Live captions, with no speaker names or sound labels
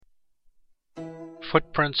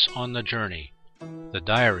Footprints on the Journey. The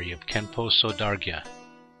Diary of Khenpo Sodargye.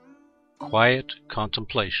 Quiet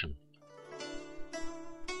Contemplation.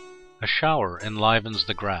 A shower enlivens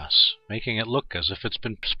the grass, making it look as if it's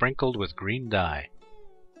been sprinkled with green dye.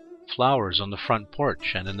 Flowers on the front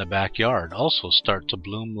porch and in the backyard also start to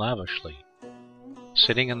bloom lavishly.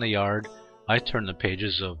 Sitting in the yard, I turn the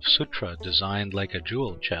pages of sutra designed like a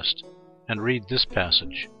jewel chest and read this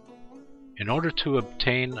passage. In order to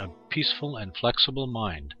obtain a peaceful and flexible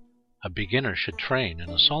mind, a beginner should train in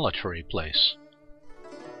a solitary place.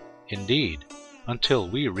 Indeed, until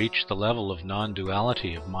we reach the level of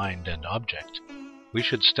non-duality of mind and object, we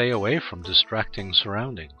should stay away from distracting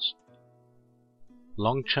surroundings.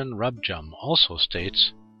 Longchen Rabjam also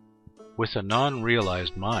states, with a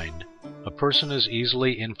non-realized mind, a person is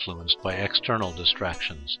easily influenced by external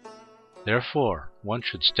distractions. Therefore, one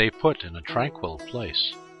should stay put in a tranquil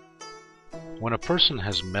place. When a person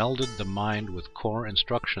has melded the mind with core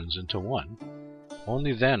instructions into one,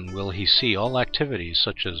 only then will he see all activities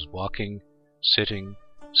such as walking, sitting,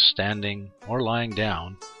 standing, or lying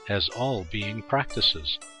down as all being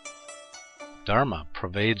practices. Dharma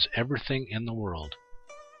pervades everything in the world.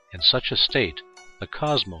 In such a state, the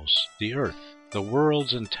cosmos, the earth, the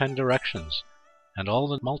worlds in 10 directions, and all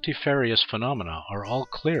the multifarious phenomena are all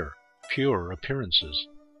clear, pure appearances.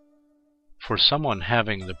 For someone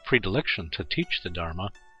having the predilection to teach the Dharma,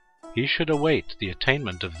 he should await the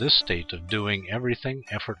attainment of this state of doing everything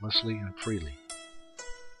effortlessly and freely.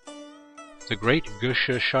 The great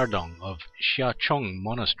Geshe Shardong of Xiachong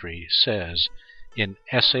Monastery says, in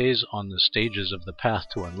Essays on the Stages of the Path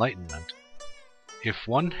to Enlightenment, if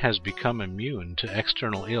one has become immune to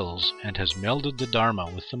external ills and has melded the Dharma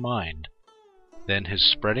with the mind, then his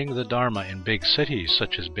spreading the Dharma in big cities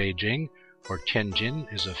such as Beijing or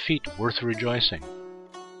Tianjin is a feat worth rejoicing.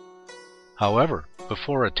 However,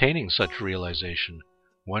 before attaining such realization,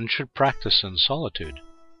 one should practice in solitude.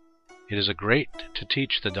 It is great to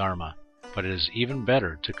teach the Dharma, but it is even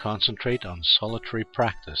better to concentrate on solitary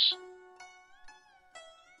practice.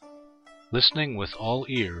 Listening with all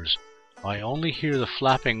ears, I only hear the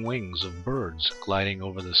flapping wings of birds gliding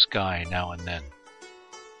over the sky now and then.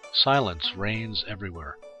 Silence reigns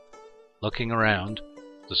everywhere. Looking around,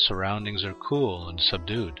 the surroundings are cool and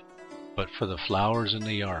subdued, but for the flowers in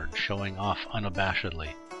the yard showing off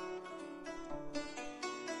unabashedly.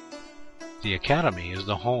 The Academy is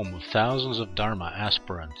the home of thousands of Dharma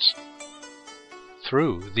aspirants.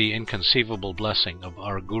 Through the inconceivable blessing of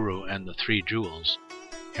our Guru and the Three Jewels,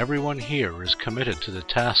 everyone here is committed to the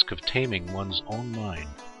task of taming one's own mind.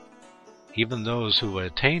 Even those who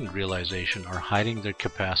attained realization are hiding their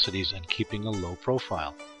capacities and keeping a low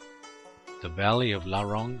profile. The valley of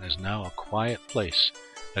Larong is now a quiet place,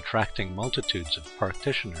 attracting multitudes of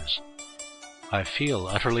practitioners. I feel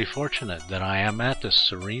utterly fortunate that I am at this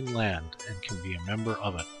serene land and can be a member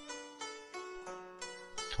of it.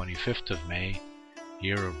 25th of May,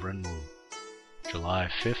 Year of Rinwu, July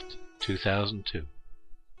 5th, 2002.